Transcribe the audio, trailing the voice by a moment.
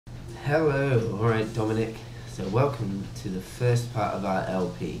Hello, alright Dominic, so welcome to the first part of our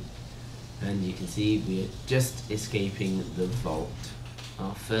LP, and you can see we are just escaping the vault,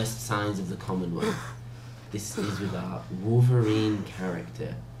 our first signs of the Commonwealth. This is with our Wolverine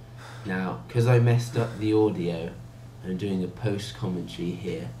character. Now, because I messed up the audio, I'm doing a post commentary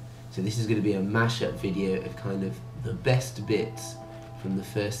here, so this is going to be a mashup video of kind of the best bits from the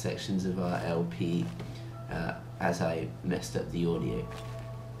first sections of our LP as I messed up the audio.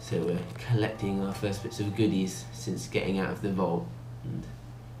 So we're collecting our first bits of goodies since getting out of the vault and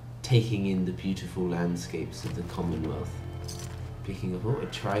taking in the beautiful landscapes of the Commonwealth. Picking up a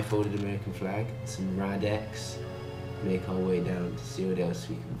tri-folded American flag, some Radex, make our way down to see what else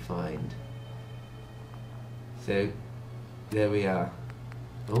we can find. So there we are.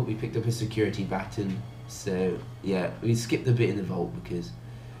 Oh, we picked up a security baton. So yeah, we skipped the bit in the vault because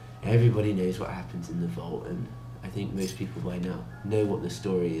everybody knows what happens in the vault, and I think most people by now know what the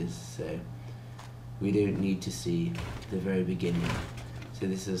story is, so we don't need to see the very beginning. So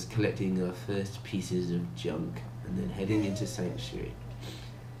this is collecting our first pieces of junk and then heading into Sanctuary.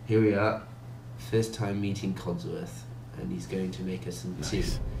 Here we are, first time meeting Codsworth, and he's going to make us some tea.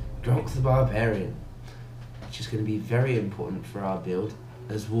 Gronk the Barbarian, which is going to be very important for our build.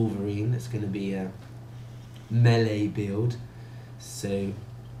 As Wolverine, it's going to be a melee build, so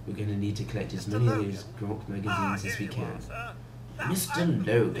we're going to need to collect as many of those Gronk magazines as we can. Mr.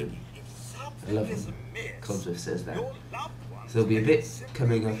 Logan. I love when Codsworth says that. So there'll be a bit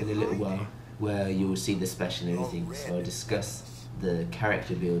coming up in a little while where you will see the special and everything, so I'll discuss the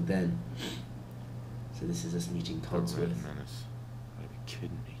character build then. So this is us meeting Codsworth. Are you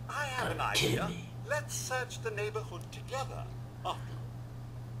kidding me? I have an idea. Let's search the neighborhood together.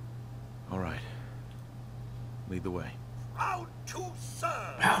 Alright. Lead the way. Proud to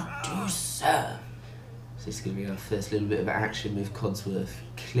serve! Proud to serve! So this is going to be our first little bit of action with Codsworth,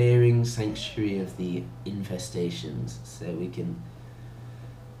 clearing Sanctuary of the infestations, so we can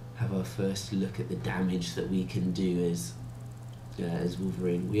have our first look at the damage that we can do as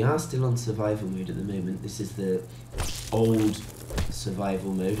Wolverine. We are still on survival mode at the moment. This is the old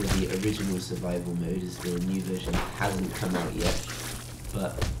survival mode, or the original survival mode, as the new version hasn't come out yet,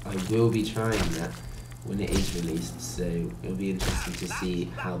 but I will be trying that when it is released, so it'll be interesting to see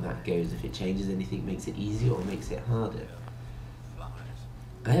how that goes, if it changes anything, makes it easier or makes it harder.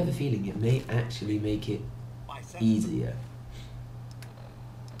 I have a feeling it may actually make it easier.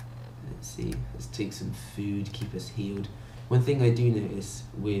 Let's see, let's take some food, keep us healed. One thing I do notice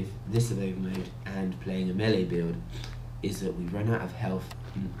with this survival mode and playing a melee build is that we run out of health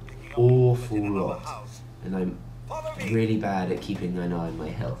an awful lot, and I'm really bad at keeping an eye on my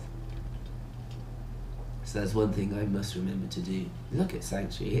health. So that's one thing I must remember to do. Look at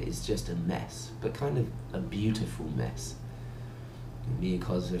Sanctuary, it is just a mess, but kind of a beautiful mess. And me and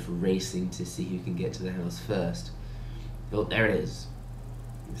Codsworth racing to see who can get to the house first. Oh, there it is.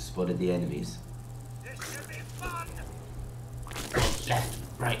 We've spotted the enemies. Left,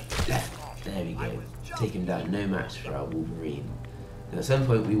 right, left. There we go. Take him down, no match for our Wolverine. Now at some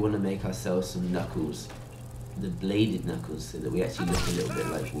point we want to make ourselves some knuckles. The bladed knuckles, so that we actually look a little bit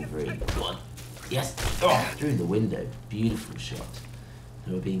like Wolverine. One. Yes! Oh, through the window. Beautiful shot.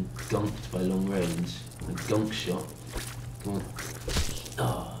 And we're being gonked by long range. A gonk shot. Come on.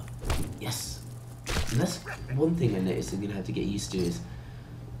 Oh, yes. And that's one thing I noticed I'm going to have to get used to, is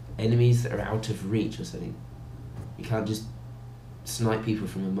enemies that are out of reach or something. You can't just snipe people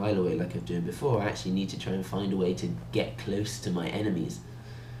from a mile away like I've done before. I actually need to try and find a way to get close to my enemies,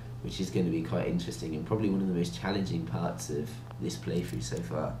 which is going to be quite interesting and probably one of the most challenging parts of this playthrough so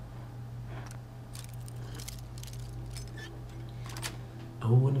far.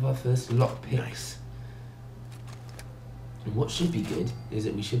 Oh, one of our first lockpicks. Nice. And what should be good is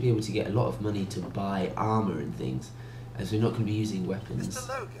that we should be able to get a lot of money to buy armor and things, as we're not going to be using weapons. Mr.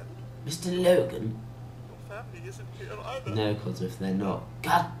 Logan? Mr. Logan? Your family isn't here either. No, Codsworth, they're not.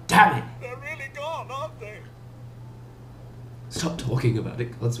 God damn it! They're really gone, aren't they? Stop talking about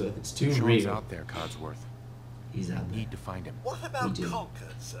it, Codsworth. It's too Sean's real. out there, Codsworth. He's out there. Need to find him. What about We do.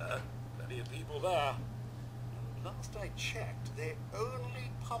 Concord, sir? Plenty of people there. And last I checked, they only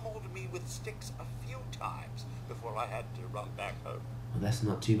pummeled me with sticks a few times before I had to run back home. Well, that's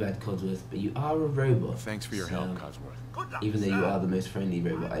not too bad, Codsworth, but you are a robot. Thanks for your so, help, Codsworth. Good luck, even though sir. you are the most friendly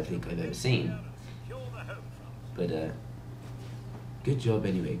robot I think I've ever seen. Secure the home front. But, good job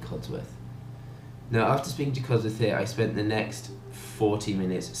anyway, Codsworth. Now, after speaking to Codsworth here, I spent the next 40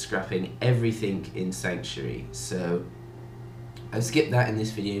 minutes scrapping everything in Sanctuary. So, I've skipped that in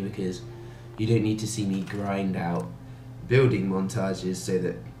this video because you don't need to see me grind out building montages so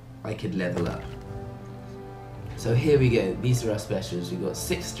that I could level up. So here we go, these are our specials. We've got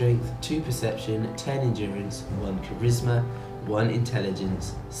 6 strength, 2 perception, 10 endurance, 1 charisma, 1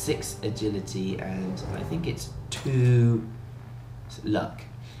 intelligence, 6 agility, and I think it's 2 luck.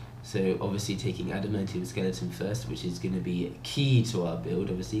 So obviously taking adamantium skeleton first, which is going to be key to our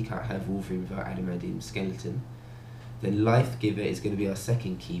build. Obviously you can't have Wolverine without adamantium skeleton. Then life giver is going to be our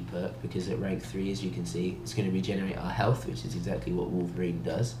second key perk, because at rank 3, as you can see, it's going to regenerate our health, which is exactly what Wolverine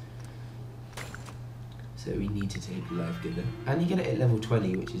does. So we need to take life giver, and you get it at level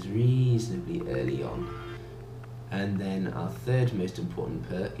 20, which is reasonably early on. And then our third most important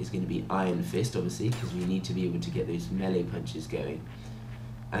perk is going to be Iron Fist, obviously, because we need to be able to get those melee punches going.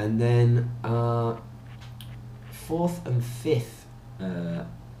 And then our 4th and 5th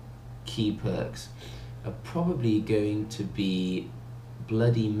key perks are probably going to be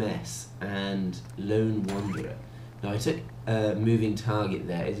Bloody Mess and Lone Wanderer. Now I took moving target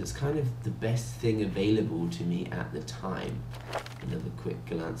there, as it's kind of the best thing available to me at the time. Another quick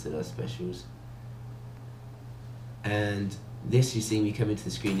glance at our specials. And this, you see me come into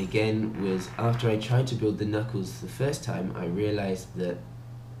the screen again, was after I tried to build the Knuckles the first time, I realised that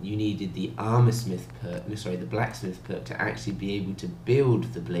you needed the Armorsmith perk, no sorry, the Blacksmith perk to actually be able to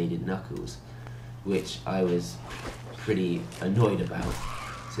build the Bladed Knuckles, which I was pretty annoyed about.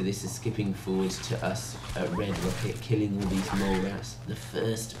 So this is skipping forwards to us at Red Rocket, killing all these mole rats. The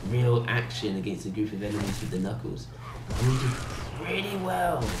first real action against a group of enemies with the Knuckles. And we did pretty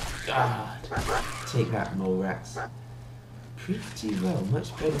well. God, take that, mole rats. Pretty well,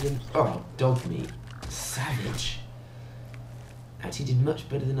 much better than, oh, dog meat, savage. Actually did much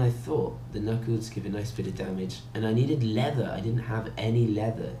better than I thought. The Knuckles give a nice bit of damage, and I needed leather. I didn't have any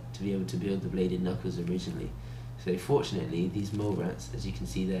leather to be able to build the Bladed Knuckles originally. So fortunately, these mole rats, as you can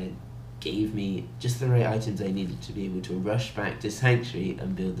see there, gave me just the right items I needed to be able to rush back to Sanctuary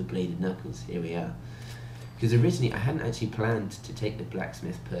and build the Bladed Knuckles. Here we are. Because originally I hadn't actually planned to take the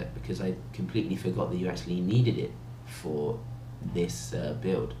Blacksmith perk, because I completely forgot that you actually needed it for this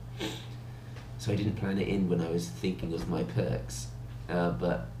build. So I didn't plan it in when I was thinking of my perks,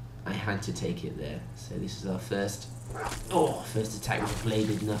 but I had to take it there. So this is our first attack with the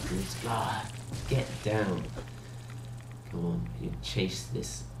Bladed Knuckles. God, get down. Come on, you chase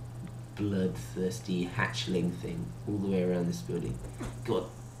this bloodthirsty hatchling thing all the way around this building. God,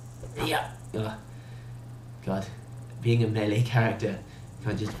 yeah. God, being a melee character, you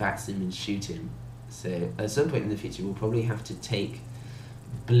can't just VATS him and shoot him. So at some point in the future, we'll probably have to take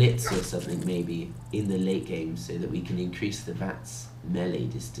Blitz or something maybe in the late game, so that we can increase the VATS melee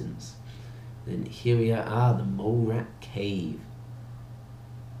distance. Then here we are, the Mole Rat Cave.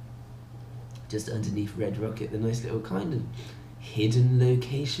 Just underneath Red Rocket, the nice little kind of hidden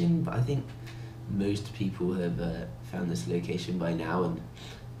location, but I think most people have found this location by now, and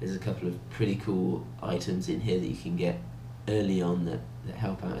there's a couple of pretty cool items in here that you can get early on that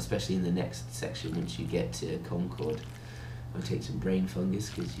help out, especially in the next section once you get to Concord. I'll take some brain fungus,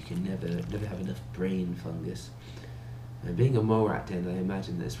 because you can never have enough brain fungus. And being a mole rat den, I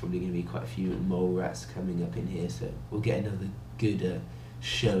imagine there's probably going to be quite a few mole rats coming up in here, so we'll get another good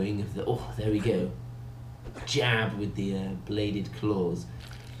showing of the, oh, there we go, jab with the bladed claws.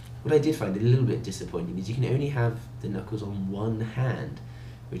 What I did find a little bit disappointing is you can only have the Knuckles on one hand,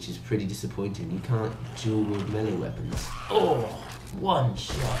 which is pretty disappointing. You can't dual wield melee weapons. Oh, one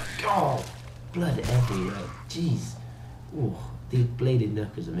shot, God, blood everywhere, jeez. Oh, the Bladed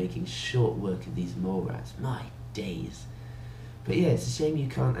Knuckles are making short work of these mole rats, my days. But yeah, it's a shame you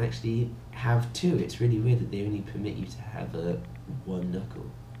can't actually have two. It's really weird that they only permit you to have one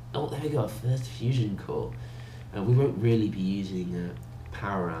Knuckle. Oh, there we go, our first fusion core. We won't really be using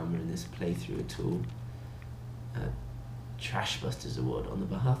power armor in this playthrough at all. Trashbusters Award. On the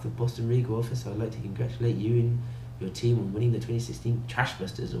behalf of Boston Regal Office, I'd like to congratulate you and your team on winning the 2016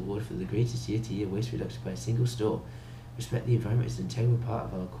 Trashbusters Award for the greatest year-to-year waste reduction by a single store. Respect the environment is an integral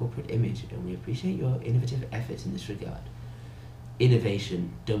part of our corporate image, and we appreciate your innovative efforts in this regard.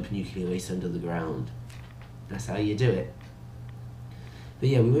 Innovation, dump nuclear waste under the ground. That's how you do it. But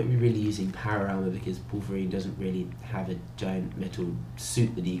yeah, we won't be really using power armor because Wolverine doesn't really have a giant metal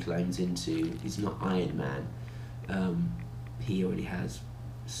suit that he climbs into. He's not Iron Man. He already has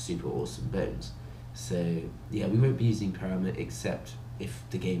super awesome bones. So yeah, we won't be using power armor except if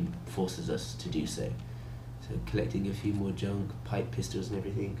the game forces us to do so. So collecting a few more junk, pipe pistols and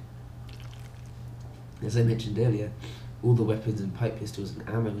everything. As I mentioned earlier, all the weapons and pipe pistols and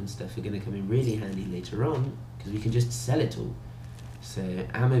ammo and stuff are going to come in really handy later on, because we can just sell it all. So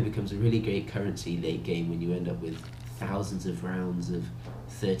ammo becomes a really great currency late game when you end up with thousands of rounds of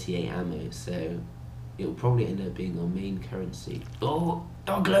 38 ammo, so it will probably end up being our main currency. Oh,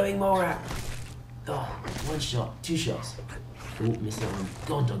 glowing Morat! Oh, one shot, 2 shots. Oh, missed that one.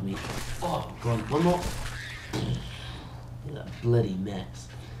 Go on, dog meat. Oh, go on, one more. Look at that bloody mess.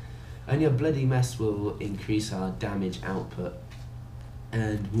 Only a bloody mess will increase our damage output.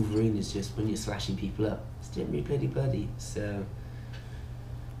 And Wolverine is just, when you're slashing people up, it's generally bloody. So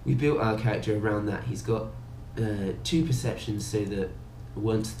we built our character around that. He's got 2 perceptions, so that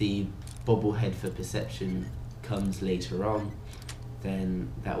once the bobblehead for perception comes later on,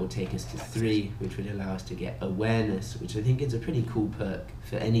 then that will take us to 3, which would allow us to get awareness, which I think is a pretty cool perk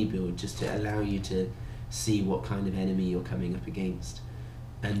for any build, just to allow you to see what kind of enemy you're coming up against.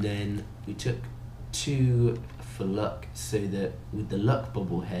 And then we took 2 for luck, so that with the luck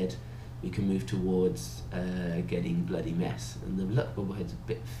bobblehead we can move towards getting bloody mess. And the luck bobblehead's a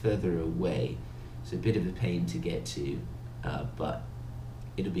bit further away, so a bit of a pain to get to, but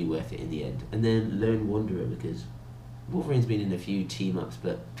it'll be worth it in the end. And then Lone Wanderer, because Wolverine's been in a few team-ups,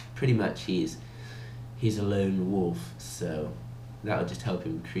 but pretty much he's a lone wolf, so that'll just help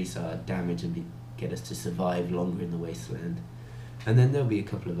increase our damage and get us to survive longer in the wasteland. And then there'll be a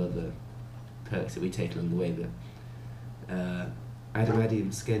couple of other perks that we take along the way, but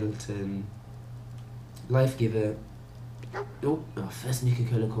Adamantium Skeleton, Life Giver, first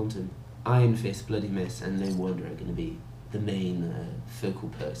Nuka-Cola Quantum, Iron Fist, Bloody Mess, and Lone Wanderer are going to be the main focal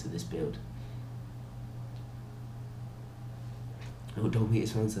perks of this build. Oh, Dog Meat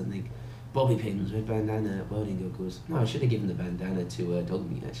has found something. Bobby pins with bandana, welding goggles. No, I should have given the bandana to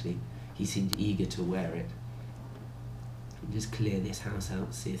Dog Meat, actually. He seemed eager to wear it. Just clear this house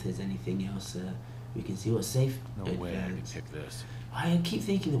out, see if there's anything else we can see. What's safe? No way I can pick this. I keep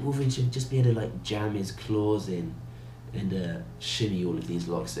thinking that Wolverine should just be able to like jam his claws in and shimmy all of these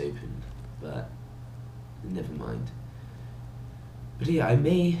locks open, but never mind. But yeah, I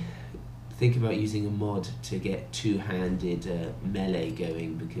may think about using a mod to get 2-handed melee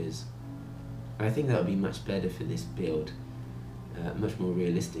going, because I think that would be much better for this build, much more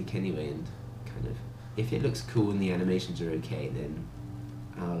realistic anyway, and kind of, if it looks cool and the animations are okay, then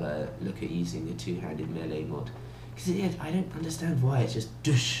I'll look at using a 2-handed melee mod. Because I don't understand why it's just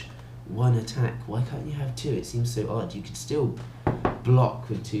dush, 1 attack. Why can't you have 2? It seems so odd. You could still block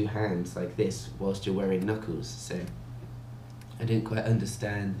with 2 hands like this whilst you're wearing knuckles, so I don't quite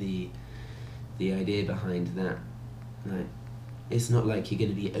understand the idea behind that. Like, it's not like you're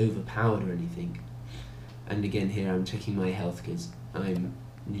going to be overpowered or anything. And again, here I'm checking my health, because I'm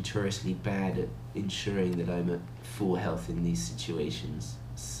notoriously bad at ensuring that I'm at full health in these situations.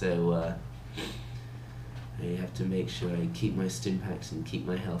 So I have to make sure I keep my stim packs and keep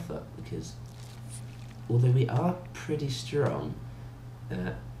my health up, because although we are pretty strong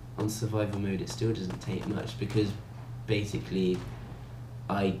on survival mode, it still doesn't take much, because basically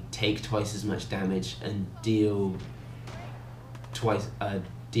I take twice as much damage and deal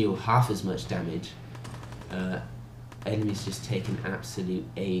half as much damage. Enemies just take an absolute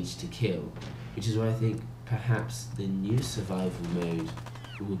age to kill, which is why I think perhaps the new survival mode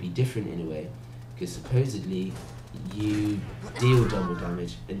will be different in a way, because supposedly you deal double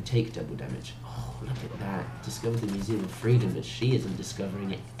damage and take double damage. Oh, look at that. Discovered the Museum of Freedom, but she isn't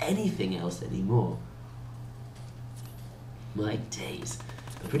discovering anything else anymore. My days.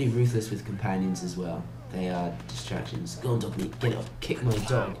 I'm pretty ruthless with companions as well. They are distractions. Go on, Dog Meat, get up, kick my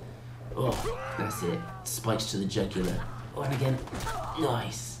dog. Oh, that's it. Spikes to the jugular. Oh, and again.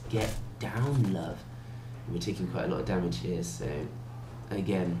 Nice. Get down, love. We're taking quite a lot of damage here, so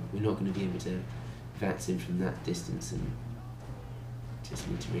again, we're not going to be able to advance in from that distance, and just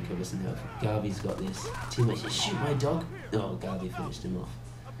need to recover some health. Garvey's got this. Teammates, just shoot my dog. Oh, Garvey finished him off.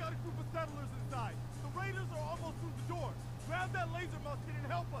 I've got a group of settlers inside. The raiders are almost through the door. Grab that laser musket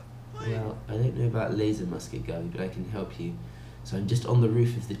and help us, please. Well, I don't know about laser musket, Garvey, but I can help you. So I'm just on the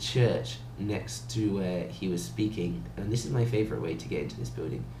roof of the church next to where he was speaking, and this is my favourite way to get into this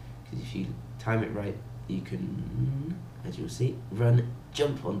building, because if you time it right, you can, as you'll see, run,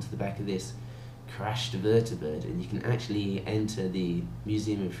 jump onto the back of this crashed vertibird, and you can actually enter the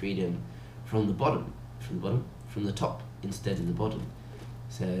Museum of Freedom from the top instead of the bottom.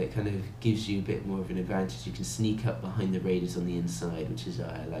 So it kind of gives you a bit more of an advantage. You can sneak up behind the raiders on the inside, which is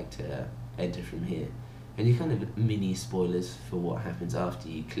why I like to enter from here. And you kind of mini spoilers for what happens after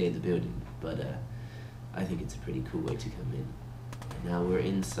you clear the building, but I think it's a pretty cool way to come in. And now we're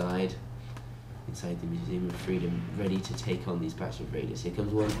inside the Museum of Freedom, ready to take on these batch of raiders. Here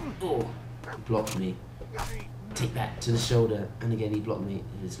comes one. Oh, blocked me. Take that to the shoulder, and again he blocked me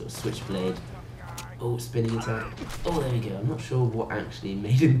with his little switchblade. Oh, spinning attack. Oh, there we go. I'm not sure what actually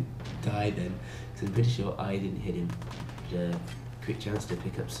made him die then, because I'm pretty sure I didn't hit him. But, quick chance to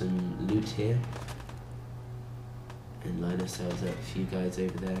pick up some loot here and line ourselves up. A few guys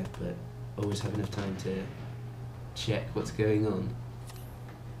over there, but always have enough time to check what's going on.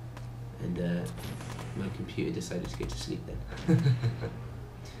 And my computer decided to go to sleep then.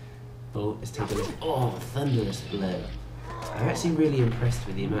 Oh, let's take a look. Oh, thunderous blow. I'm actually really impressed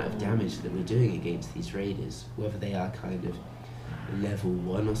with the amount of damage that we're doing against these raiders, whether they are kind of level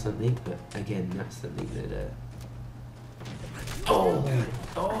 1 or something, but again, that's something that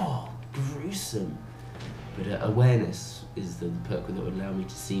oh, gruesome. But awareness is the perk that would allow me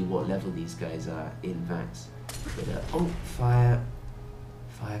to see what level these guys are in VATS. But oh, fire.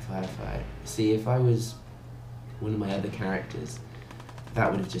 See, if I was one of my other characters, that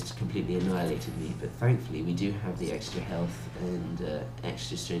would have just completely annihilated me, but thankfully we do have the extra health and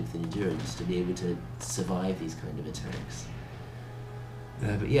extra strength and endurance to be able to survive these kind of attacks.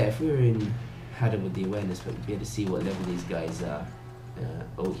 But yeah, if we were in Hadder with the awareness, but we'd be able to see what level these guys are.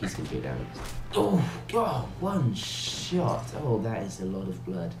 Oh, he's going to go down. Oh, God, one shot. Oh, that is a lot of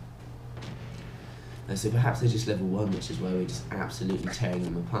blood. So perhaps they're just level 1, which is why we're just absolutely tearing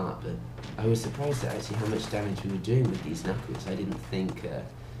them apart, but I was surprised at actually how much damage we were doing with these knuckles. I didn't think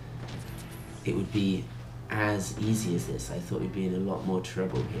it would be as easy as this. I thought we'd be in a lot more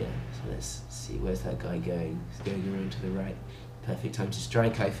trouble here. So let's see, where's that guy going? He's going around to the right. Perfect time to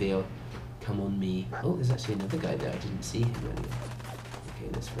strike, I feel. Come on me. Oh, there's actually another guy there. I didn't see him earlier. Okay,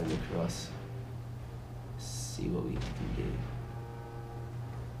 let's run across. See what we can do.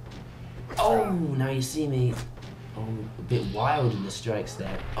 Oh, now you see me. Oh, a bit wild in the strikes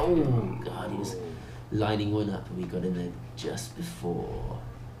there. Oh, God, he was lining one up and we got in there just before.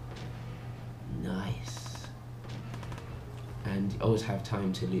 Nice. And always have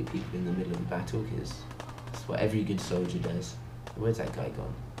time to loot people in the middle of the battle, because that's what every good soldier does. Where's that guy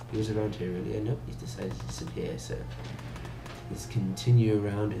gone? He was around here earlier. Nope, he's decided to disappear, so let's continue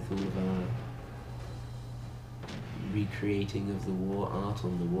around with all of our recreating of the war art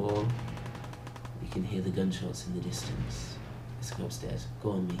on the wall. We can hear the gunshots in the distance. Let's go upstairs.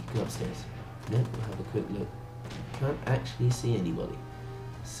 Go on me, go upstairs. Nope, we'll have a quick look. Can't actually see anybody.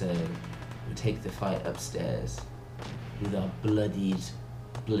 So we'll take the fight upstairs with our bloodied,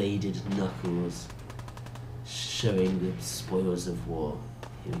 bladed knuckles showing the spoils of war.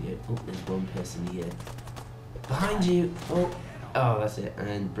 Here we go. Oh, there's one person here. Behind you! Oh, that's it.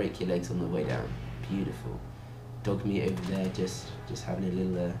 And break your legs on the way down. Beautiful. Dog meat over there, just having a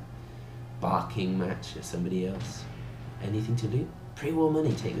little barking match at somebody else. Anything to loot? Pre-war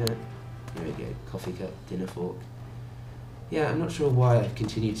money, take that. Here we go. Coffee cup, dinner fork. Yeah, I'm not sure why I've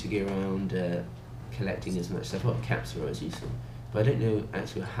continued to go around collecting as much stuff. Well, caps are always useful. But I don't know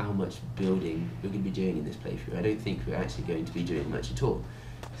actually how much building we're going to be doing in this playthrough. I don't think we're actually going to be doing much at all.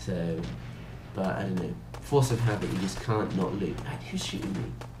 So, but I don't know. Force of habit, you just can't not loot. Who's shooting me?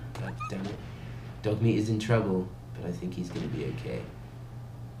 God damn it. Dog meat is in trouble, but I think he's going to be okay.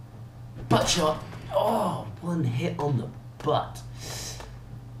 Butt shot! Oh, one hit on the butt.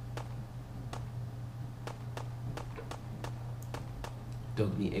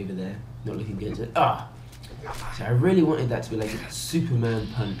 Dog meat over there. Not looking good, is it? So I really wanted that to be like a Superman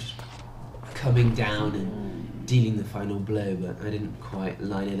punch coming down and dealing the final blow, but I didn't quite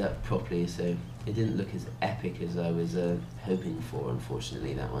line it up properly, so it didn't look as epic as I was hoping for,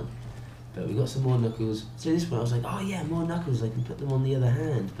 unfortunately, that one. But we got some more knuckles. So this one I was like, oh yeah, more knuckles, I can put them on the other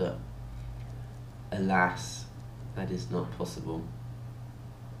hand, but alas, that is not possible.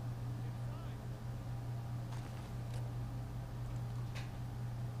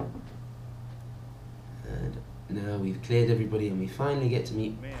 And now we've cleared everybody and we finally get to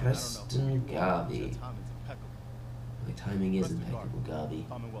meet Preston Garvey. My timing is impeccable, Garvey.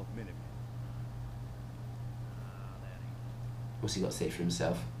 Commonwealth Minute. What's he got to say for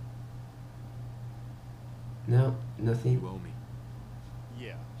himself? No, nothing. You owe me.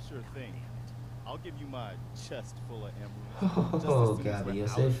 Yeah, sure thing. I'll give you my chest full of emeralds. Oh, Gabby, you're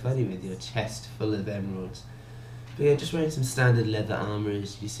so funny with your chest full of emeralds. But yeah, just wearing some standard leather armour,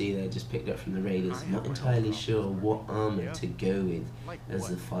 as you see there, just picked up from the raiders. Not entirely sure what armour to go with as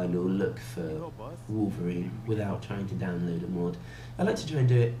the final look for Wolverine without trying to download a mod. I like to try and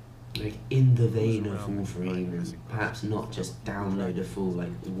do it like in the vein of Wolverine and perhaps not just download a full like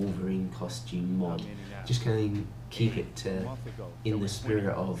Wolverine costume mod. Just kind of keep it in the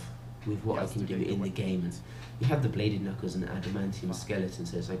spirit of with what I can do in the game. And you have the bladed knuckles and adamantium skeleton,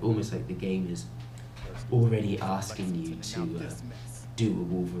 so it's like almost like the game is already asking you to do a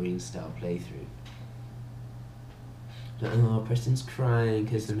Wolverine style playthrough. But oh, Preston's crying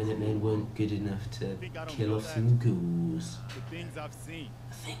because the Minutemen weren't good enough to kill off some ghouls. The things I've seen.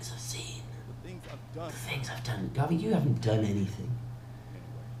 The things I've seen. The things I've done. The things I've done. Garvey, you haven't done anything.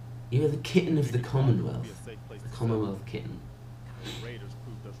 You're the kitten of the Commonwealth. The Commonwealth kitten. The Raiders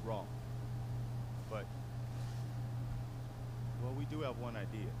proved us wrong. do have one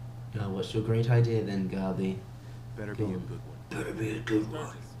idea. Oh, what's your great idea then, Garby? Better Go be a on. good one. Better be a good one.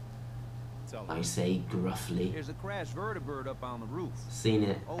 Sturgis. Tell I me. say gruffly. There's a crashed vertibird up on the roof. Seen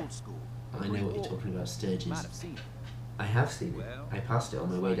it. Old school. I know what you're talking about, Might Sturgis. have seen it. I have seen it. Well, I passed it on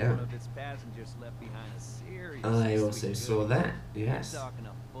my way looks like down. One of its passengers left behind a serious I also sweet saw goodie. that, yes. I'm talking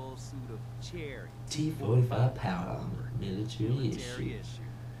a full suit of cherry. T-45 power armor, military Military issue. issue.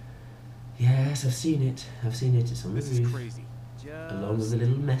 Yes, I've seen it. I've seen it. It's on the This is roof. crazy. Just Along with a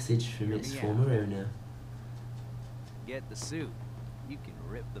little message from Hear its me former out. owner. get the suit. You can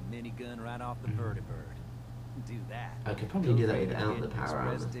rip the minigun right off the Mhm. vertibird. Do that. I could probably do that without the power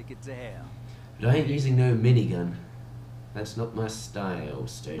Express armor. ticket to hell. But I ain't using no minigun. That's not my style,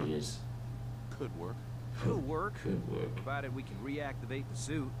 Sturgis. Could work. Could work. Could work. Provided we can reactivate the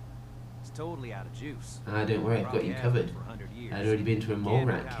suit. It's totally out of juice. Ah, don't worry, I've got Probably you has covered. been for 100 years. I'd already been to a mole Can't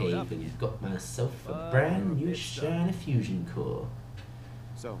rat power it up cave and yet. got myself a But brand we're a new bit stuck. shiny fusion core.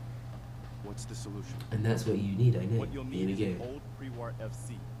 So, what's the solution? And that's what you need, I know. What you'll Here need we is go. an old pre-war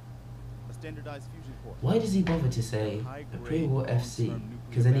FC. A standardized fusion core. Why does he bother to say a pre-war FC?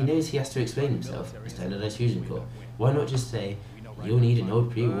 Because then he knows he has to explain himself. A standardized fusion core. Why not just say, you'll need an old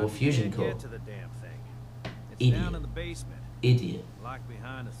pre-war But fusion can't core? get to the damn thing. It's Idiot. down in the basement, Idiot. locked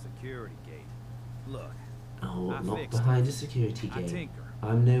behind a security gate. Look, Oh, I not fixed behind it. a security I gate. tinker.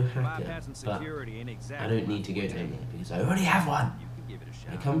 I'm no hacker, Bypassing but security ain't I exactly don't need to go my down forte. there because I already have one. You can give it a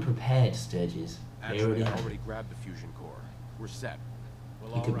I shot. come prepared, Sturgis. I Actually, already I have already it. grabbed the fusion core. We're set.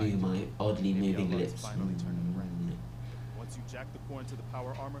 Well, Look at alright. me, my oddly Maybe moving our luck's lips. finally turning around. Once you jack the core into the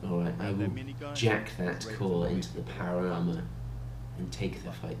power armor, Alright, I grab will that minigun, jack that raise it core to into the base. power armor and take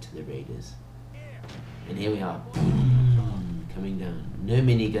the fight to the raiders. And here we are, boom, coming down. No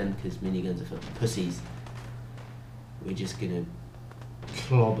minigun, because miniguns are for pussies. We're just gonna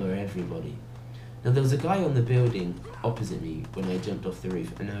clobber everybody. Now there was a guy on the building opposite me when I jumped off the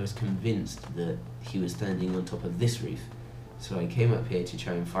roof, and I was convinced that he was standing on top of this roof. So I came up here to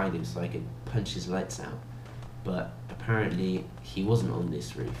try and find him so I could punch his lights out. But apparently he wasn't on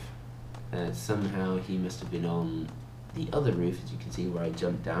this roof. Somehow he must have been on the other roof, as you can see where I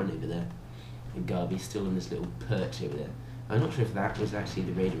jumped down over there. And Garby's still on this little perch over there. I'm not sure if that was actually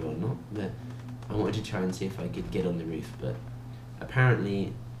the raider or not, but I wanted to try and see if I could get on the roof, but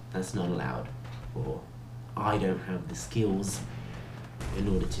apparently that's not allowed, or I don't have the skills in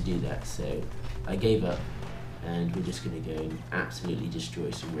order to do that, so I gave up, and we're just going to go and absolutely destroy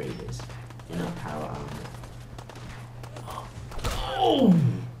some raiders in our power armor. Oh!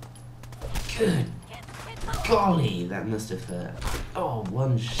 Good golly, that must have hurt. Oh,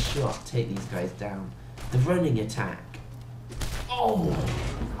 one shot, take these guys down. The running attack. Oh!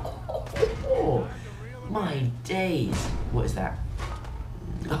 Oh, my days. What is that?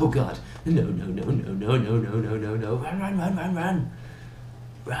 Oh god. No, no, no, no, no, no, no, no, no, no. Run, run, run, run, run.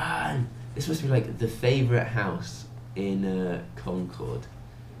 Run. This must be like the favourite house in Concord.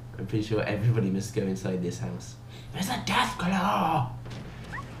 I'm pretty sure everybody must go inside this house. There's a death claw!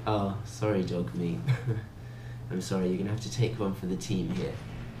 Oh, sorry, dog meat. I'm sorry, you're gonna have to take one for the team here.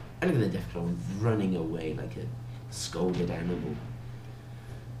 And look at the death claw running away like a scolded animal.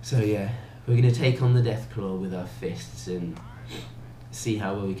 So yeah, we're going to take on the Deathclaw with our fists and see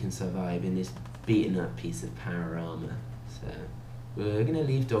how well we can survive in this beaten up piece of power armor. So we're going to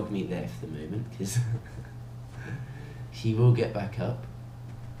leave Dogmeat there for the moment because he will get back up,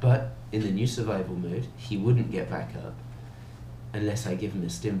 but in the new survival mode he wouldn't get back up unless I give him a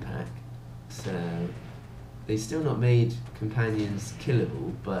stim pack. So they've still not made companions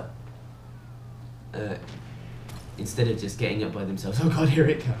killable, but instead of just getting up by themselves, oh god, here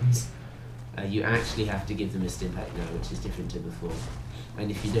it comes, you actually have to give them a stim pack now, which is different to before. And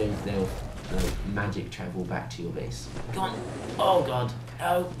if you don't, they'll magic travel back to your base. Go on. Oh god.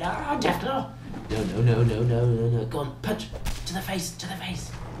 Oh, no, Deathclaw. No, no, no, no, no, no, no. Go on, punch. To the face, to the face.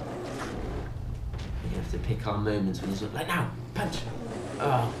 We have to pick our moments when he's like, now, punch.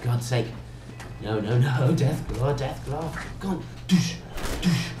 Oh, God's sake. No, no, no, Deathclaw, Deathclaw. Go on. Doosh,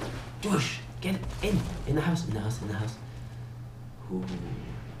 doosh, doosh. Get in the house, in the house, in the house. Ooh.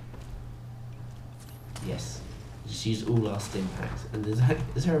 Yes. Just use all our stim packs. And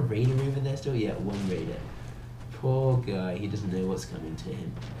is there a raider over there still? Yeah, one raider. Poor guy, he doesn't know what's coming to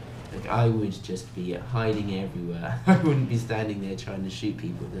him. Like, I would just be hiding everywhere. I wouldn't be standing there trying to shoot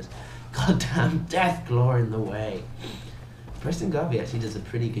people with this goddamn Deathclaw in the way. Preston Garvey actually does a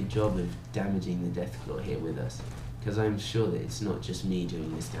pretty good job of damaging the Deathclaw here with us, because I'm sure that it's not just me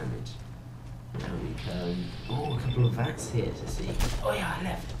doing this damage. Now we come. Oh, a couple of vats here to see. Oh yeah,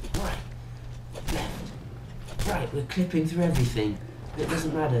 left, right, left, right. We're clipping through everything. It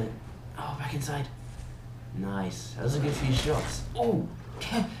doesn't matter. Oh, back inside. Nice. That was a good few shots. Oh,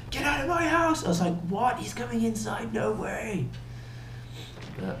 get out of my house! I was like, what? He's coming inside? No way!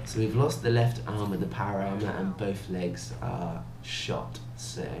 But, so we've lost the left arm with the power armor and both legs are shot.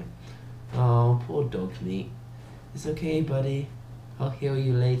 So, oh, poor dog meat. It's okay, buddy. I'll heal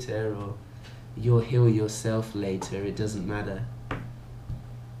you later, or you'll heal yourself later. It doesn't matter.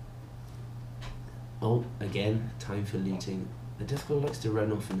 Oh, again, time for looting. The Deathclaw likes to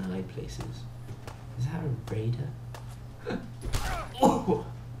run off and hide places. Is that a raider? Oh,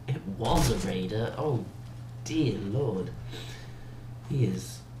 it was a raider. Oh, dear lord. He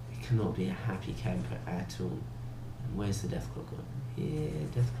cannot be a happy camper at all. And where's the Deathclaw gone? Here,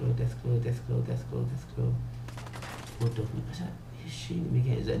 Deathclaw, Deathclaw, Deathclaw, Deathclaw, Deathclaw. What dog? Is that? He's shooting me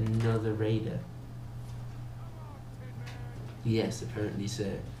again. Is that another raider? Yes, apparently so.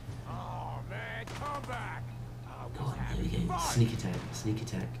 Oh man, come back! Go on, there we go. Sneak attack, sneak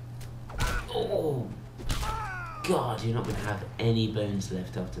attack. Oh! God, you're not going to have any bones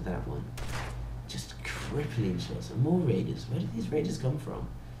left after that one. Just crippling shots. And more raiders. Where did these raiders come from?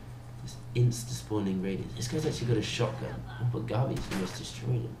 Just insta-spawning raiders. This guy's actually got a shotgun. Oh, but Garvey's almost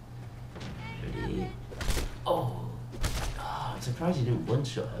destroyed him. Ready? Oh! I'm surprised he didn't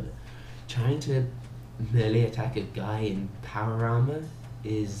one-shot her. Trying to melee attack a guy in power armor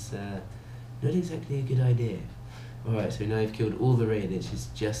is not exactly a good idea. Alright, so now I've killed all the raiders, it's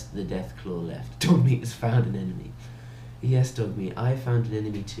just the Deathclaw left. Dogmeat has found an enemy. Yes, Dogmeat, I found an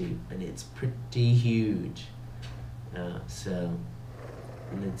enemy too, and it's pretty huge. So,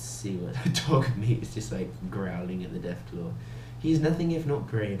 let's see what... Dogmeat is just like growling at the Deathclaw. He's nothing if not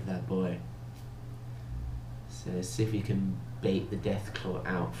brave, that boy. So, let's see if we can bait the Deathclaw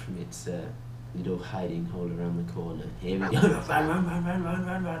out from its little hiding hole around the corner. Here we go. Run, run, run, run, run,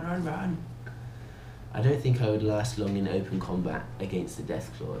 run, run, run, run. I don't think I would last long in open combat against the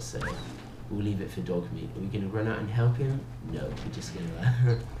Deathclaw, so we'll leave it for Dogmeat. Are we going to run out and help him? No, we're just going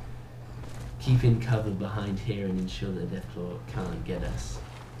to keep in cover behind here and ensure that the Deathclaw can't get us.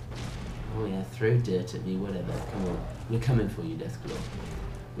 Oh yeah, throw dirt at me, whatever. Come on, we're coming for you, Deathclaw.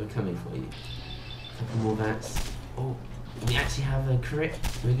 We're coming for you. A couple more vats. Oh, we actually have a crit.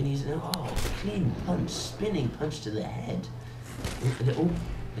 We're going to use it now. Oh, clean punch, spinning punch to the head. Oh,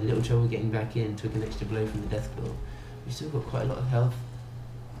 a little trouble getting back in, took an extra blow from the Deathclaw. We've still got quite a lot of health.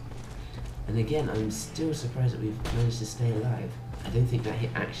 And again, I'm still surprised that we've managed to stay alive. I don't think that hit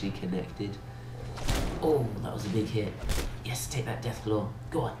actually connected. Oh, that was a big hit. Yes, take that Deathclaw.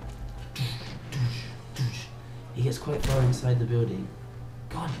 Go on. He gets quite far inside the building.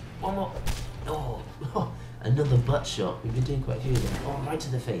 Go on, one more. Oh, another butt shot. We've been doing quite a few of them. Oh, right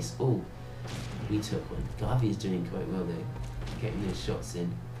to the face. Oh, we took one. Garvey is doing quite well though. Getting those shots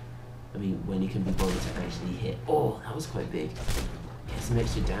in. I mean, when you can be bothered to actually hit. Oh, that was quite big. Get some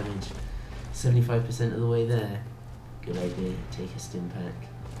extra damage. 75% of the way there. Good idea. Take a stim pack.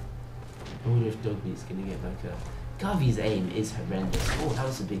 I wonder if Dogmeat's going to get back up. Garvey's aim is horrendous. Oh, that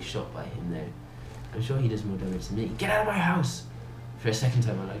was a big shot by him though. I'm sure he does more damage than me. Get out of my house! For a second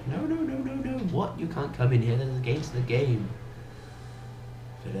time I'm like, no, no, no, no, no. What? You can't come in here. There's against the game.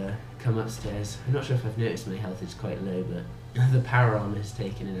 But come upstairs. I'm not sure if I've noticed my health is quite low, but the power armor has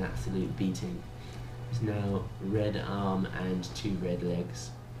taken an absolute beating. There's now red arm and 2 red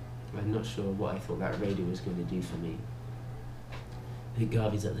legs. I'm not sure what I thought that raider was going to do for me. I think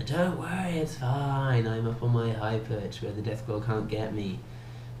Garvey's up there. Don't worry, it's fine. I'm up on my high perch where the Deathclaw can't get me.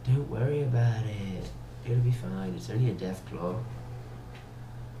 Don't worry about it. It'll be fine. It's only a Deathclaw.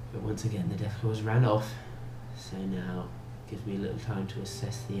 But once again, the Deathclaws ran off. So now it gives me a little time to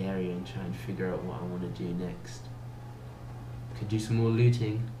assess the area and try and figure out what I want to do next. Could do some more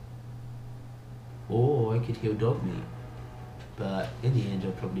looting, or I could heal Dogmeat, but in the end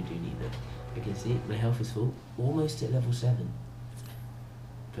I'll probably do neither. I can see my health is full, almost at level 7.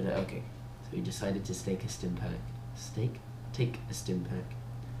 But okay, so we decided to take a stim pack, take a stim pack,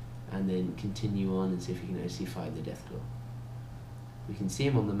 and then continue on and see if we can actually find the Deathclaw. We can see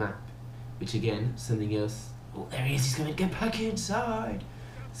him on the map, which again, something else. Oh, there he is! He's going to get back inside.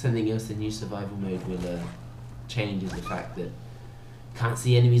 Something else the new survival mode will change is the fact that can't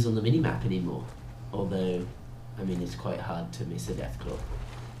see enemies on the minimap anymore. Although, I mean, it's quite hard to miss a Deathclaw.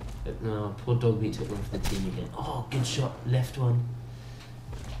 But no, poor Dogmeat took one for the team again. Oh, good shot, left one.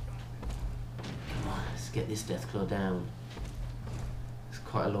 Come on, let's get this Deathclaw down. It's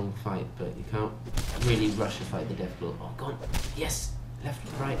quite a long fight, but you can't really rush a fight the Deathclaw. Oh, go on. Yes! Left,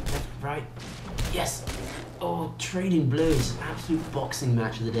 right. Yes! Oh, trading blows. Absolute boxing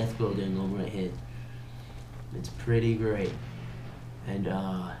match with the Deathclaw going on right here. It's pretty great. And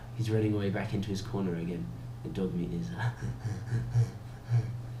he's running away back into his corner again. The Dogmeat is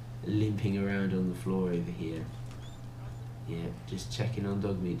limping around on the floor over here. Yeah, just checking on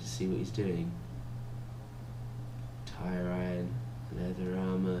Dogmeat to see what he's doing. Tire iron, leather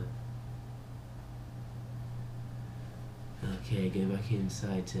armor. Okay, go back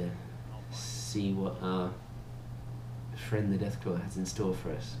inside to see what our friend the Deathclaw has in store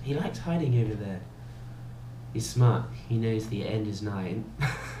for us. He likes hiding over there. He's smart. He knows the end is nigh.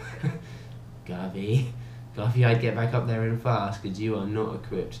 Garvey, I'd get back up there and fast, because you are not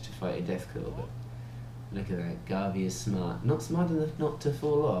equipped to fight a Deathclaw. But look at that. Garvey is smart. Not smart enough not to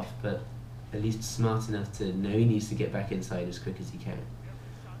fall off, but at least smart enough to know he needs to get back inside as quick as he can.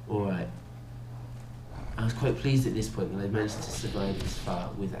 Alright. I was quite pleased at this point that I managed to survive this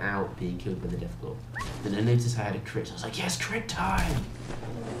far without being killed by the Deathclaw. Then I noticed I had a crit. I was like, yes, crit time!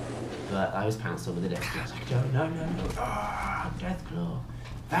 But I was pounced on with the Deathclaw. I was like, no. Ah, Deathclaw.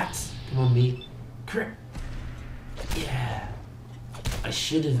 Vats, come on, me. Crit. Yeah. I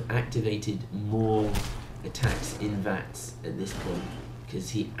should have activated more attacks in Vats at this point, because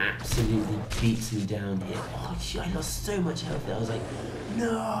he absolutely beats me down here. Oh, I lost so much health there. I was like,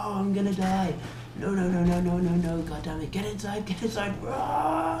 no, I'm gonna die. No, god damn it. Get inside,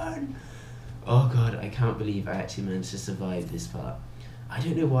 run! Oh god, I can't believe I actually managed to survive this part. I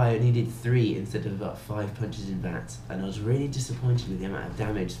don't know why I needed 3 instead of about 5 punches in Vats, and I was really disappointed with the amount of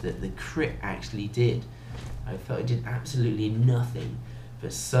damage that the crit actually did. I felt it did absolutely nothing,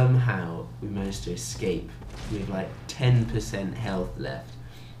 but somehow we managed to escape with like 10% health left.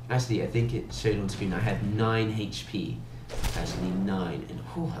 Actually, I think it showed on screen I had 9 HP. Actually 9, and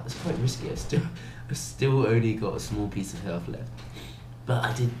oh, that was quite risky. I still only got a small piece of health left. But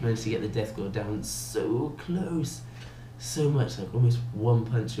I did manage to get the Deathclaw down so close. So much, like almost 1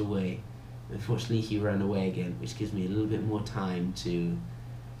 punch away. Unfortunately, he ran away again, which gives me a little bit more time to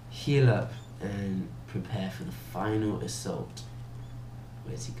heal up and prepare for the final assault.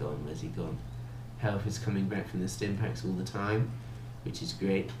 Where's he gone? Health is coming back from the stim packs all the time, which is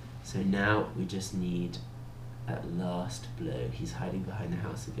great. So now we just need that last blow. He's hiding behind the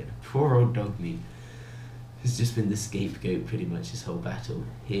house again. Poor old Dogmeat has just been the scapegoat pretty much this whole battle.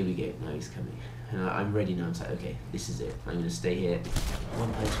 Here we go, now he's coming. And I'm ready now. I'm like, okay, this is it. I'm going to stay here.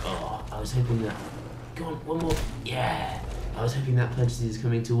 1 punch. Oh, I was hoping that... Go on, 1 more. Yeah! I was hoping that punch that is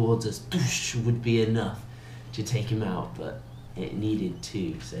coming towards us would be enough to take him out, but it needed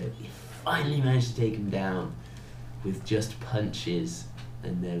 2. So he finally managed to take him down with just punches.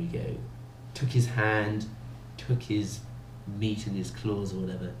 And there we go. Took his hand, took his meat and his claws or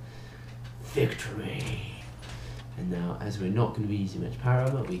whatever. Victory! And now, as we're not going to be using much power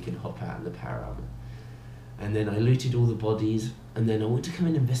armor, we can hop out of the power armor. And then I looted all the bodies, and then I want to come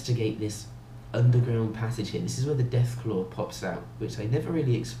and investigate this underground passage here. This is where the Deathclaw pops out, which I never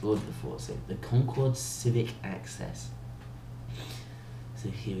really explored before. So the Concord Civic Access. So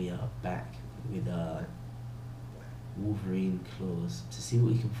here we are, back with our Wolverine claws to see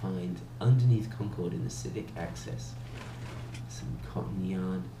what we can find underneath Concord in the Civic Access. Some cotton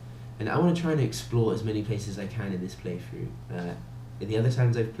yarn. And I want to try and explore as many places as I can in this playthrough. In the other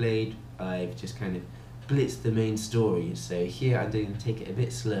times I've played, I've just kind of blitzed the main story. So here I'm going to take it a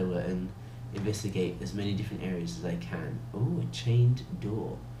bit slower and investigate as many different areas as I can. Oh, a chained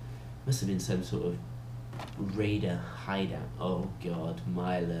door. Must have been some sort of raider hideout. Oh god,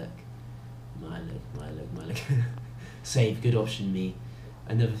 my luck. Save, good option, me.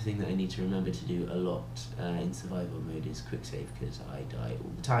 Another thing that I need to remember to do a lot in survival mode is quick save, because I die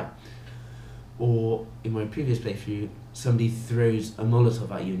all the time. Or in my previous playthrough, somebody throws a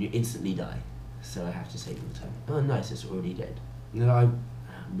Molotov at you and you instantly die. So I have to save all the time. Oh nice, it's already dead. No,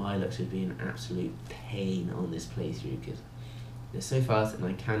 my luck should be an absolute pain on this playthrough, because they're so fast and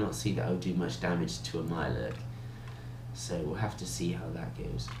I cannot see that I would do much damage to a Mylurk. So we'll have to see how that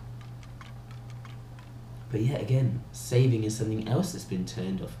goes. But yeah, again, saving is something else that's been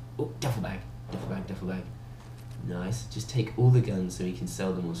turned off. Oh, duffel bag. Nice. Just take all the guns so we can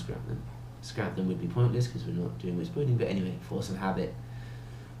sell them or scrap them. Scrap them would be pointless because we're not doing much building, but anyway, force of habit.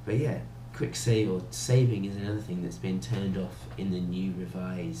 But yeah, quick save or saving is another thing that's been turned off in the new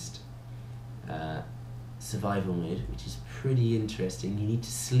revised survival mode, which is pretty interesting. You need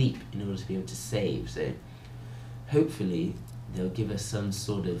to sleep in order to be able to save, so hopefully they'll give us some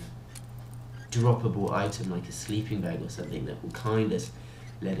sort of droppable item like a sleeping bag or something that will kind of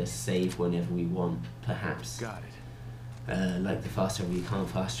let us save whenever we want, perhaps. Got it. Like the fast travel, you can't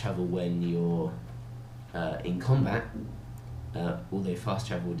fast travel when you're in combat, although fast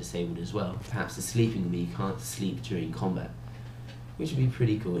travel disabled as well. Perhaps the sleeping will be you can't sleep during combat, which would be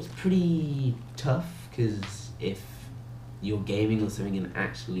pretty cool. It's pretty tough because if you're gaming or something in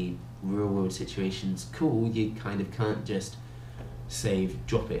actually real world situations, cool, you kind of can't just save,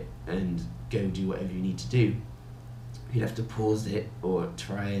 drop it, and go do whatever you need to do. You'd have to pause it or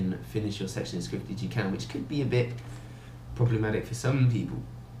try and finish your section as quickly as you can, which could be a bit problematic for some people.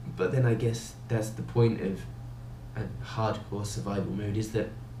 But then I guess that's the point of a hardcore survival mode, is that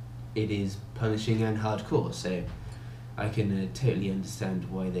it is punishing and hardcore, so I can totally understand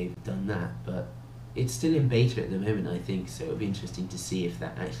why they've done that. But it's still in beta at the moment, I think, so it'll be interesting to see if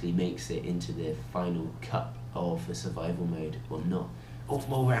that actually makes it into the final cut of the survival mode or not. Oh,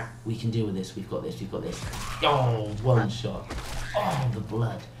 more rat, we can deal with this, we've got this, we've got this. Oh, one shot. Oh, the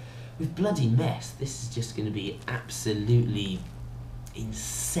blood. With bloody mess, this is just going to be absolutely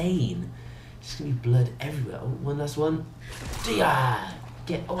insane. Just going to be blood everywhere. Oh, one last one. Yeah!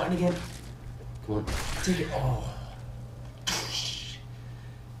 Get, oh, and again. Come on, take it. Oh.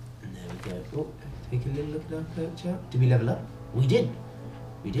 And there we go. Oh, take a little look at our perk chart. Did we level up? We did.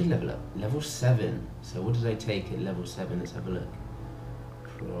 We did level up. Level 7. So what did I take at level 7? Let's have a look.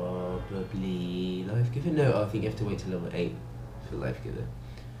 Probably life giver. No, I think you have to wait till level 8 for life giver.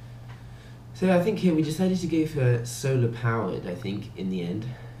 So I think here we decided to go for solar powered, I think, in the end,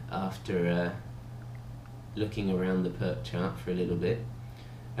 after looking around the perk chart for a little bit.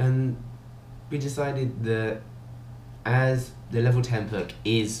 And we decided that as the level 10 perk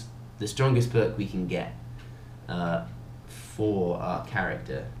is the strongest perk we can get for our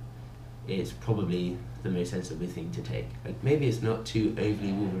character, it's probably the most sensible thing to take. Like, maybe it's not too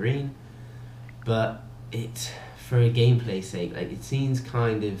overly Wolverine, but it, for a gameplay sake, like, it seems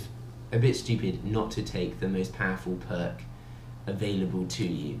kind of a bit stupid not to take the most powerful perk available to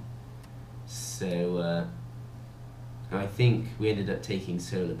you. So I think we ended up taking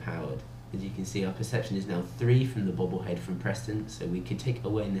solar powered. As you can see, our perception is now 3 from the bobblehead from Preston, so we could take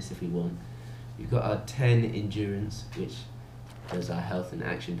awareness if we want. We've got our 10 endurance, which does our health and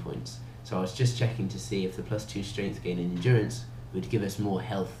action points. So I was just checking to see if the +2 strength gain in endurance would give us more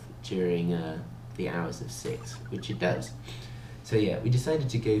health during the hours of 6, which it does. So yeah, we decided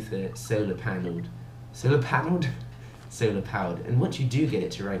to go for solar powered, and once you do get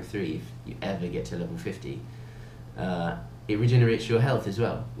it to rank 3, if you ever get to level 50, it regenerates your health as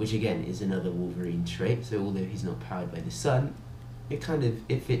well, which again is another Wolverine trait. So although he's not powered by the sun, it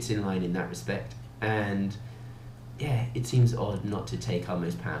fits in line in that respect. And yeah, it seems odd not to take our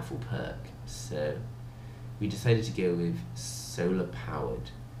most powerful perk, so we decided to go with solar powered.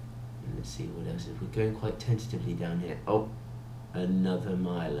 And let's see what else. If we're going quite tentatively down here. Oh, another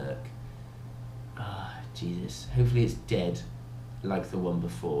Mirelurk. Ah, Jesus. Hopefully it's dead, like the one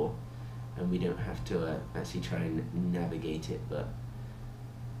before, and we don't have to actually try and navigate it. But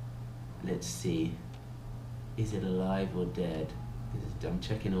let's see. Is it alive or dead? I'm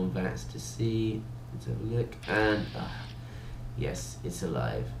checking on VATS to see. Let's have a look, and yes, it's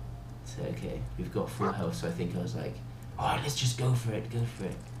alive. So okay, we've got full health, so I think I was like, alright, let's just go for it,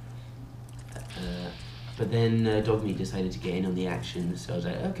 but then Dogmeat decided to get in on the action, so I was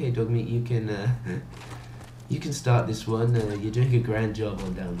like, okay, Dogmeat, you can start this one, you're doing a grand job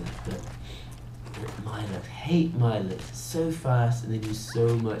on down there. But Mirelurk, hate Mirelurk, so fast and they do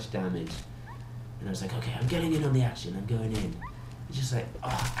so much damage. And I was like, okay, I'm getting in on the action, I'm going in. Just like,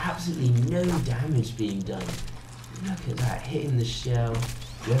 oh, absolutely no damage being done. Look at that, hitting the shell.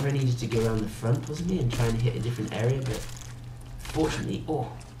 Whoever needed to go around the front possibly and try and hit a different area, but fortunately, oh,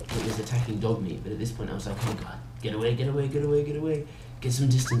 it was attacking Dogmeat. But at this point I was like, oh god, get away, get away, get away, get away. Get some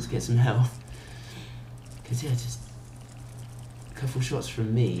distance, get some health. Because yeah, just a couple shots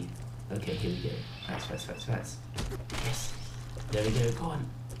from me. Okay, here we go. Fats. Yes, there we go, go on.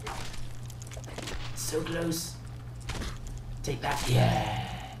 So close. Take that,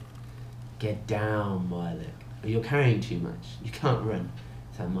 yeah! Get down, Mirelurk. Oh, you're carrying too much. You can't run.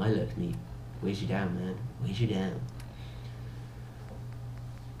 That's how Mirelurk me. Weighs you down, man. Weighs you down.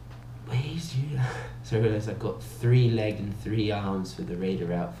 Weighs you down. So I realised I've got 3 legs and 3 arms for the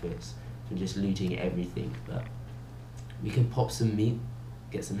Raider outfits from just looting everything. But we can pop some meat,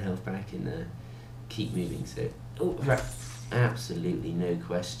 get some health back, and keep moving. So, oh, right. Absolutely no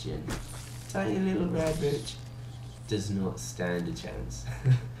question. Tiny little red roach. Does not stand a chance.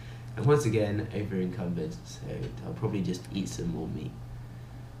 And once again, over encumbered, so I'll probably just eat some more meat.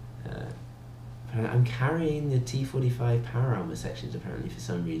 I'm carrying the T45 power armor sections apparently for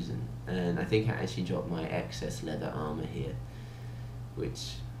some reason, and I think I actually dropped my excess leather armor here,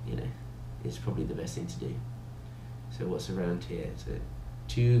 which, you know, is probably the best thing to do. So what's around here? So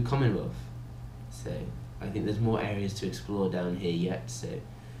to Commonwealth. So I think there's more areas to explore down here yet, so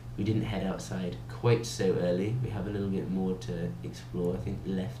we didn't head outside quite so early. We have a little bit more to explore. I think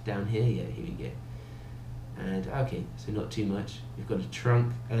left down here. Yeah, here we go. And okay, so not too much. We've got a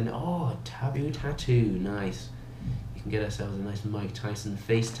trunk and oh, taboo tattoo. Nice. You can get ourselves a nice Mike Tyson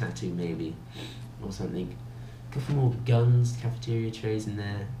face tattoo maybe, or something. A couple more guns, cafeteria trays in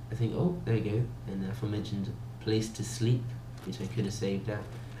there. I think, oh, there we go. And aforementioned place to sleep, which I could have saved at.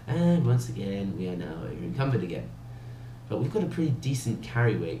 And once again, we are now over encumbered again. But we've got a pretty decent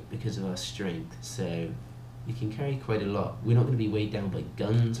carry weight because of our strength, so we can carry quite a lot. We're not going to be weighed down by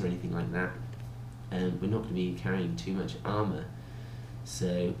guns or anything like that. And we're not going to be carrying too much armor.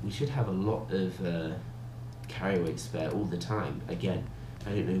 So we should have a lot of carry weight spare all the time. Again, I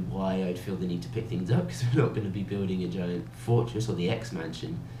don't know why I'd feel the need to pick things up, because we're not going to be building a giant fortress or the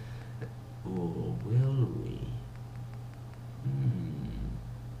X-Mansion. Or will we?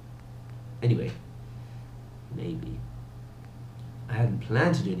 Anyway, maybe. I hadn't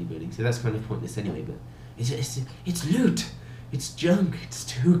planned to do any building, so that's kind of pointless anyway, but it's loot! It's junk! It's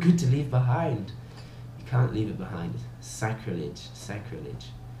too good to leave behind! You can't leave it behind. Sacrilege. Sacrilege.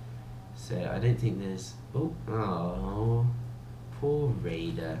 So I don't think there's... Oh, poor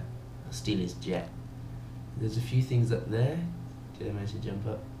Raider. I'll steal his jet. There's a few things up there. Did I manage to jump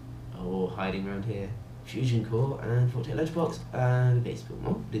up? Oh, hiding around here. Fusion core and 40 lunchbox and a base build.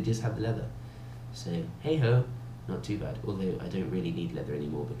 Oh, they just have the leather. So, hey ho, not too bad. Although I don't really need leather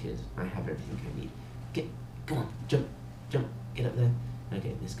anymore because I have everything I need. Go on, jump, get up there.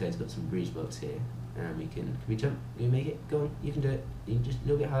 Okay, this guy's got some breeze blocks here. And can we jump? You make it? Go on, you can do it. You can just a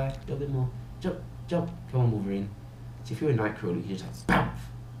little bit higher, a little bit more. Jump. Come on, Wolverine. So if you're a Nightcrawler, you can just like, BAMF!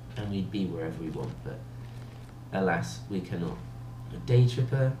 And we'd be wherever we want, but alas, we cannot. A Day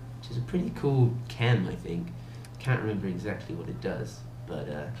Tripper, which is a pretty cool chem, I think. Can't remember exactly what it does, but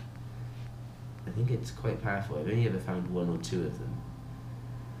I think it's quite powerful. I've only ever found one or two of them.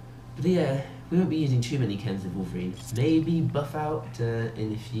 But yeah, we won't be using too many chems of Wolverine. Maybe buff out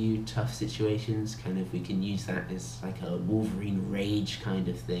in a few tough situations, kind of we can use that as like a Wolverine rage kind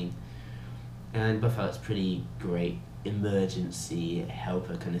of thing. And buff out's pretty great emergency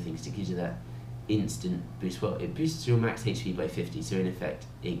helper kind of things to give you that instant boost. Well, it boosts your max HP by 50, so in effect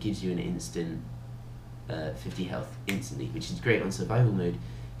it gives you an instant 50 health instantly, which is great on survival mode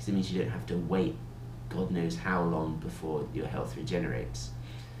because it means you don't have to wait God knows how long before your health regenerates.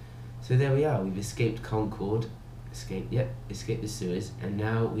 So there we are, we've escaped Concord, escaped the sewers, and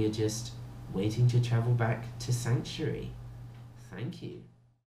now we are just waiting to travel back to Sanctuary. Thank you.